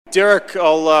Derek,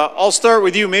 I'll start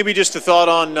with you. Maybe just a thought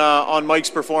on Mike's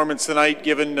performance tonight,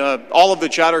 given all of the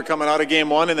chatter coming out of Game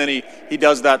 1, and then he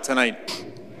does that tonight.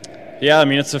 Yeah, I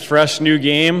mean, it's a fresh, new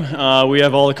game. We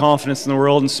have all the confidence in the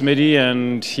world in Smitty,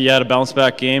 and he had a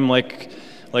bounce-back game like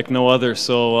no other.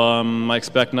 So I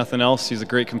expect nothing else. He's a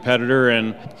great competitor,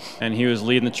 and he was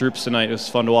leading the troops tonight. It was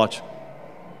fun to watch.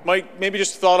 Mike, maybe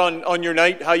just a thought on your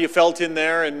night, how you felt in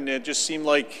there, and it just seemed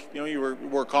like you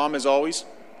were calm as always.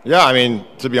 Yeah, I mean,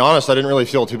 to be honest, I didn't really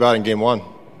feel too bad in Game 1.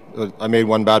 I made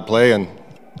one bad play, and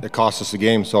it cost us the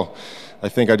game. So I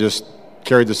think I just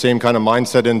carried the same kind of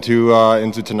mindset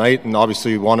into tonight, and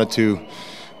obviously wanted to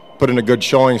put in a good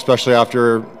showing, especially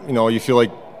after you feel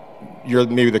like you're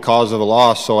maybe the cause of a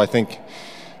loss. So I think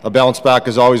a bounce back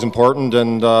is always important,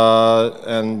 and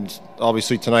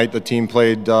obviously tonight the team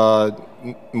played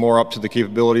more up to the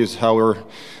capabilities how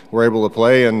we're able to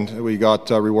play, and we got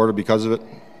rewarded because of it.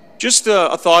 Just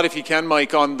a thought, if you can,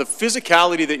 Mike, on the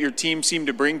physicality that your team seemed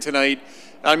to bring tonight.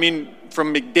 I mean,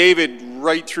 from McDavid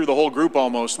right through the whole group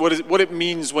almost. What it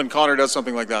means when Connor does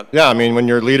something like that? Yeah, I mean, when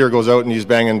your leader goes out and he's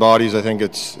banging bodies, I think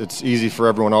it's easy for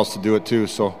everyone else to do it too.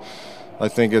 So I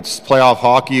think it's playoff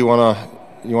hockey. You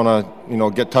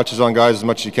wanna get touches on guys as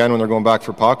much as you can when they're going back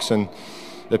for pucks, and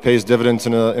it pays dividends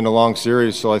in a long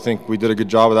series. So I think we did a good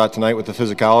job of that tonight with the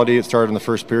physicality. It started in the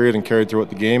first period and carried throughout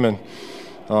the game, and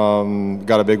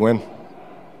got a big win.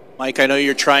 Mike, I know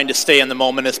you're trying to stay in the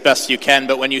moment as best you can,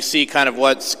 but when you see kind of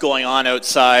what's going on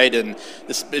outside, and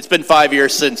it's been 5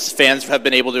 years since fans have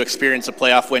been able to experience a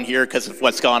playoff win here because of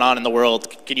what's gone on in the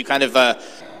world, can you kind of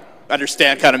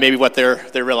understand kind of maybe what they're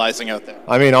realizing out there?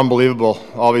 I mean, unbelievable.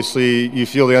 Obviously, you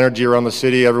feel the energy around the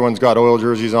city. Everyone's got Oil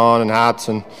jerseys on and hats,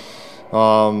 and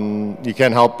you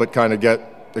can't help but kind of get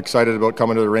excited about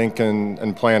coming to the rink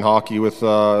and playing hockey with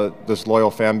this loyal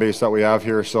fan base that we have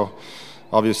here. So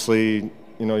obviously,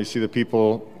 you see the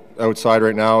people outside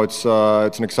right now. It's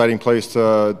an exciting place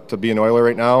to be an Oiler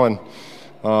right now, and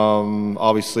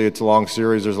obviously it's a long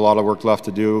series. There's a lot of work left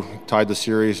to do, tied the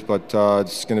series, but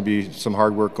it's going to be some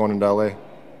hard work going into LA.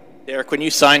 Derek, when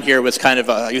you signed here, it was kind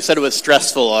of you said it was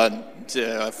stressful on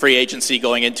free agency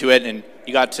going into it, and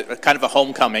you got to kind of a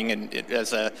homecoming, and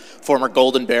as a former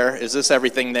Golden Bear, is this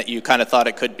everything that you kind of thought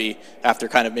it could be after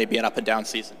kind of maybe an up and down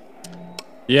season?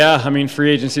 Yeah, I mean,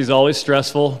 free agency is always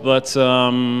stressful, but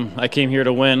I came here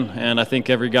to win, and I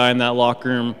think every guy in that locker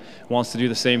room wants to do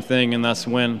the same thing, and that's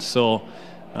win. So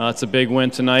it's a big win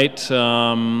tonight.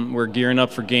 We're gearing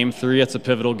up for Game 3. It's a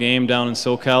pivotal game down in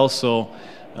SoCal, so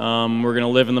we're going to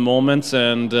live in the moment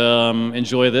and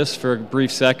enjoy this for a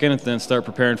brief second and then start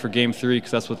preparing for Game 3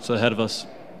 because that's what's ahead of us.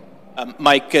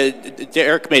 Mike,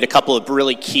 Derek made a couple of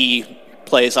really key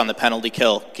plays on the penalty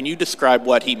kill. Can you describe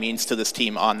what he means to this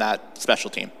team on that special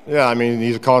team? Yeah, I mean,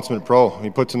 he's a consummate pro. He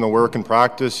puts in the work in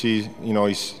practice. He's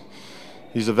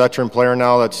a veteran player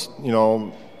now that's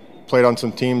played on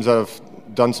some teams that have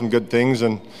done some good things,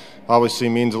 and obviously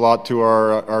means a lot to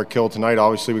our kill tonight.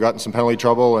 Obviously, we got in some penalty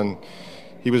trouble, and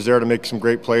he was there to make some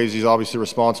great plays. He's obviously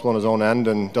responsible on his own end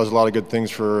and does a lot of good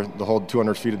things for the whole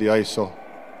 200 feet of the ice. So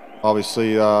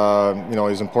obviously, he's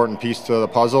an important piece to the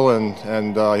puzzle,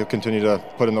 and he'll continue to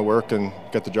put in the work and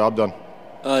get the job done.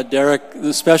 Derek,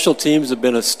 the special teams have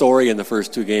been a story in the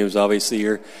first two games. Obviously,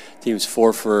 your team's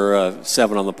 4 for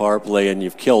 7 on the power play, and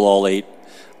you've killed all 8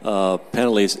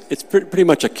 penalties. It's pretty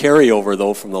much a carryover,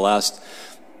 though, from the last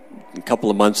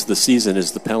couple of months of the season.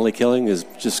 Is the penalty killing has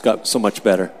just got so much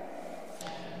better?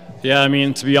 Yeah, I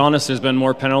mean, to be honest, there's been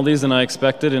more penalties than I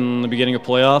expected in the beginning of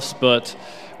playoffs, but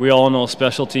we all know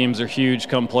special teams are huge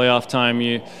come playoff time.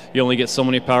 You only get so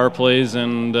many power plays,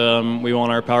 and we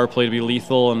want our power play to be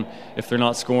lethal, and if they're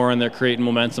not scoring, they're creating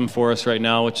momentum for us right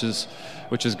now, which is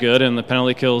good, and the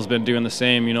penalty kill has been doing the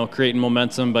same, creating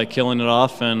momentum by killing it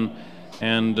off, and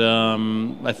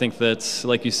I think that's,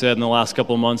 like you said, in the last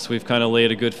couple of months, we've kind of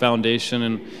laid a good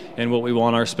foundation and what we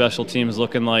want our special teams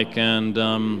looking like, and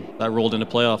that rolled into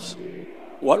playoffs.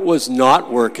 What was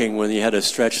not working when you had a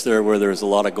stretch there where there was a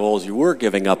lot of goals? You were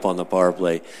giving up on the power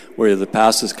play. Were the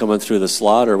passes coming through the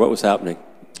slot, or what was happening?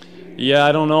 Yeah,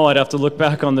 I don't know. I'd have to look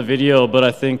back on the video, but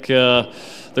I think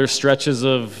there's stretches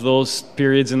of those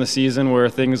periods in the season where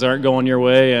things aren't going your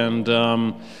way, and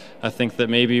I think that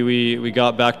maybe we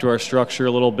got back to our structure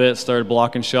a little bit, started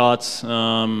blocking shots,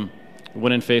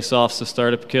 winning face-offs to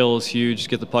start up kill is huge,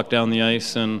 get the puck down the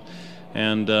ice, and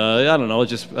I don't know,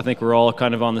 I think we're all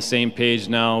kind of on the same page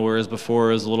now, whereas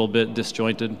before it was a little bit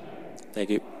disjointed.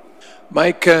 Thank you.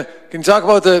 Mike, can you talk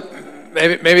about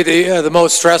maybe the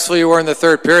most stressful you were in the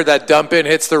third period? That dump in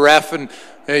hits the ref, and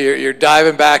you're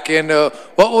diving back in.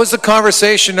 What was the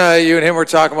conversation you and him were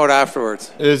talking about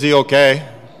afterwards? Is he okay?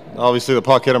 Obviously, the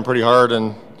puck hit him pretty hard,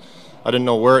 and I didn't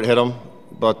know where it hit him,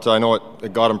 but I know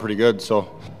it got him pretty good. So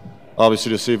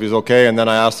obviously to see if he's okay. And then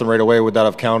I asked him right away, would that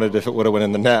have counted if it would have went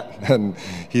in the net? And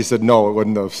he said no, it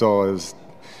wouldn't have. So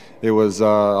it was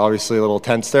obviously a little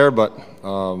tense there, but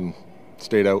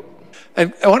stayed out.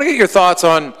 And I want to get your thoughts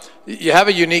on, you have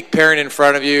a unique pairing in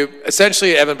front of you.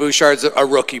 Essentially, Evan Bouchard's a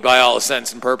rookie by all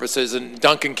intents and purposes, and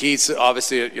Duncan Keith's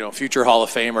obviously a future Hall of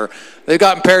Famer. They've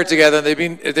gotten paired together,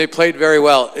 and they played very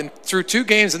well. And through 2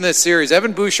 games in this series,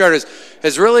 Evan Bouchard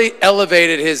has really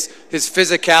elevated his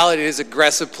physicality, his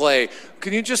aggressive play.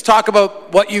 Can you just talk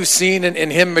about what you've seen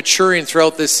in him maturing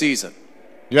throughout this season?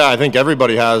 Yeah, I think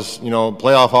everybody has.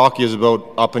 Playoff hockey is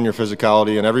about upping your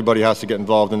physicality, and everybody has to get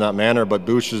involved in that manner. But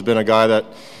Bouch has been a guy that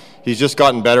he's just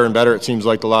gotten better and better, it seems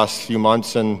like, the last few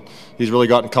months, and he's really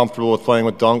gotten comfortable with playing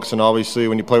with Dunks. And obviously,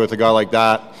 when you play with a guy like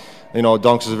that,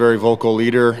 Dunks is a very vocal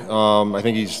leader. I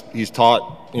think he's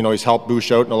taught, he's helped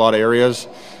Bouch out in a lot of areas.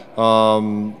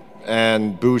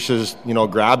 And Bouch has,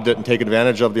 grabbed it and taken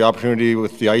advantage of the opportunity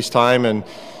with the ice time and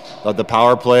the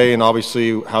power play, and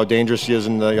obviously how dangerous he is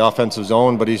in the offensive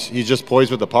zone. But he's just poised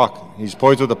with the puck. He's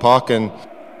poised with the puck, and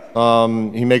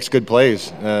he makes good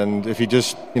plays. And if he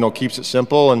just keeps it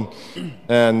simple and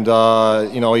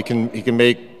he can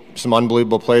make some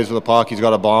unbelievable plays with the puck. He's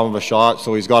got a bomb of a shot,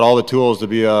 so he's got all the tools to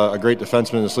be a great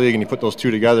defenseman in this league. And you put those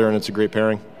 2 together, and it's a great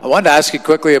pairing. I wanted to ask you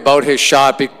quickly about his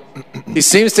shot. He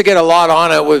seems to get a lot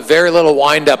on it with very little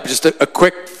wind-up, just a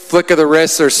quick flick of the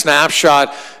wrist or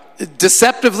snapshot.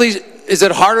 Deceptively, is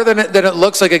it harder than it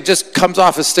looks? Like it just comes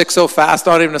off his stick so fast,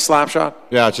 not even a slap shot?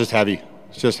 Yeah, it's just heavy.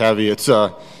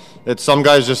 It's some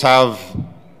guys just have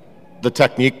the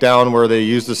technique down where they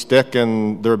use the stick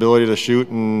and their ability to shoot,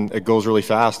 and it goes really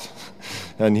fast.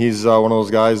 And he's one of those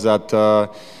guys that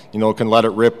can let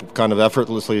it rip kind of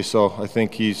effortlessly. So I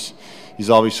think he's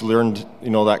obviously learned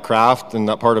that craft, and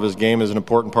that part of his game is an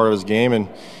important part of his game, and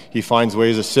he finds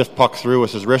ways to sift puck through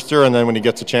with his wrister, and then when he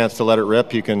gets a chance to let it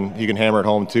rip, he can hammer it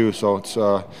home too. So it's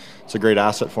a great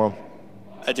asset for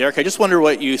him. Derek, I just wonder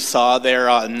what you saw there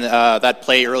on that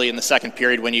play early in the second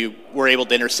period when you were able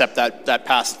to intercept that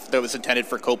pass that was intended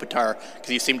for Kopitar, because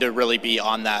you seemed to really be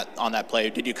on that play.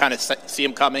 Did you kind of see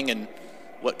him coming, and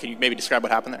what can you maybe describe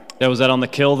what happened there? Yeah, was that on the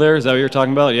kill there? Is that what you were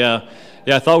talking about? Yeah,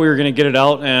 I thought we were going to get it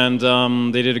out,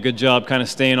 and they did a good job kind of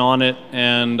staying on it,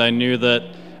 and I knew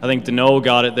that I think Deneau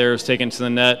got it there, was taken to the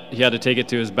net. He had to take it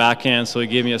to his backhand, so he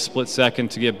gave me a split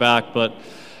second to get back, but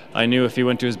I knew if he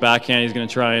went to his backhand, he's going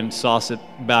to try and sauce it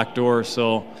backdoor.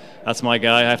 So that's my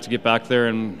guy. I have to get back there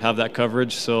and have that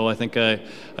coverage. So I think I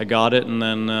got it, and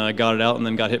then I got it out, and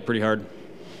then got hit pretty hard.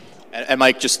 And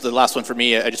Mike, just the last one for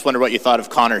me, I just wonder what you thought of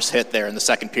Connor's hit there in the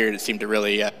second period. It seemed to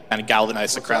really kind of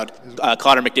galvanize the crowd.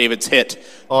 Connor McDavid's hit.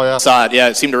 Oh, yeah. Saw it. Yeah,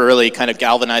 it seemed to really kind of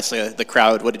galvanize the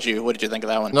crowd. What did you think of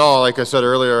that one? No, like I said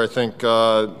earlier, I think,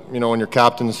 when your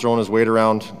captain's throwing his weight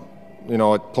around,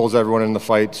 it pulls everyone in the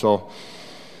fight. So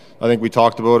I think we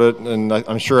talked about it, and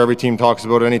I'm sure every team talks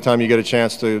about it. Anytime you get a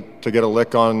chance to get a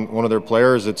lick on one of their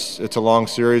players, it's a long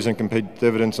series and can pay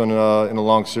dividends in a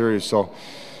long series. So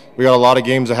we got a lot of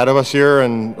games ahead of us here,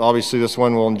 and obviously this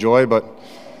one we'll enjoy, but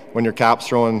when your cap's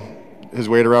throwing his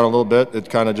weight around a little bit, it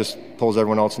kind of just pulls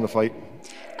everyone else in the fight.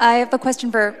 I have a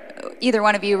question for either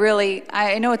one of you, really.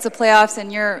 I know it's the playoffs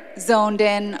and you're zoned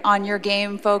in on your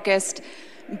game, focused,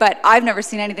 but I've never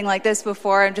seen anything like this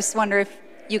before. I just wonder if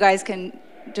you guys can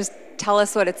just tell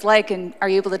us what it's like, and are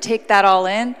you able to take that all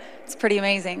in? It's pretty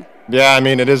amazing. Yeah, I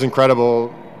mean, it is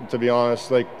incredible, to be honest.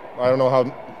 Like, I don't know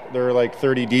how they're like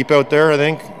 30 deep out there, I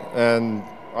think, and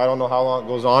I don't know how long it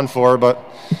goes on for, but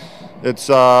it's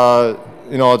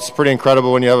it's pretty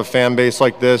incredible when you have a fan base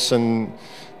like this, and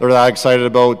they're that excited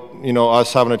about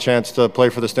us having a chance to play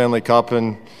for the Stanley Cup,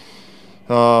 and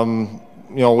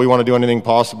we want to do anything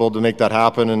possible to make that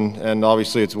happen, and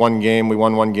obviously it's one game, we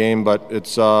won one game, but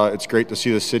it's great to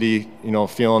see the city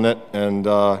feeling it, and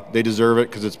they deserve it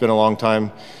because it's been a long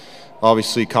time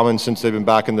obviously coming since they've been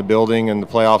back in the building, and the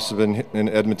playoffs have been in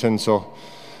Edmonton, so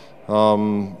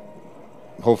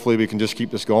hopefully we can just keep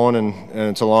this going,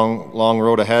 and it's a long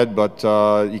road ahead, but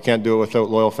you can't do it without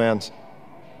loyal fans.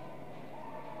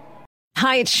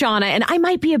 Hi, it's Shauna, and I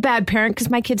might be a bad parent because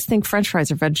my kids think French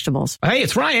fries are vegetables. Hey,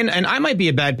 it's Ryan, and I might be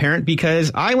a bad parent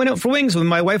because I went out for wings when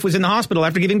my wife was in the hospital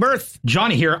after giving birth.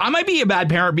 Johnny here. I might be a bad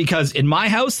parent because in my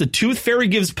house, the tooth fairy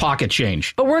gives pocket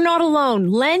change. But we're not alone.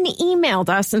 Len emailed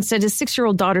us and said his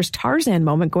 6-year-old daughter's Tarzan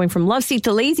moment going from love seat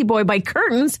to lazy boy by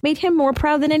curtains made him more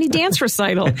proud than any dance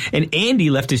recital. And Andy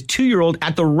left his 2-year-old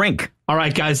at the rink. All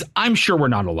right, guys, I'm sure we're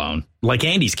not alone. Like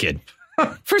Andy's kid.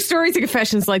 For stories and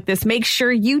confessions like this, make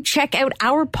sure you check out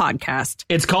our podcast.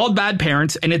 It's called Bad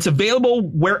Parents, and it's available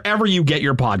wherever you get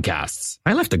your podcasts.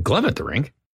 I left a glove at the rink.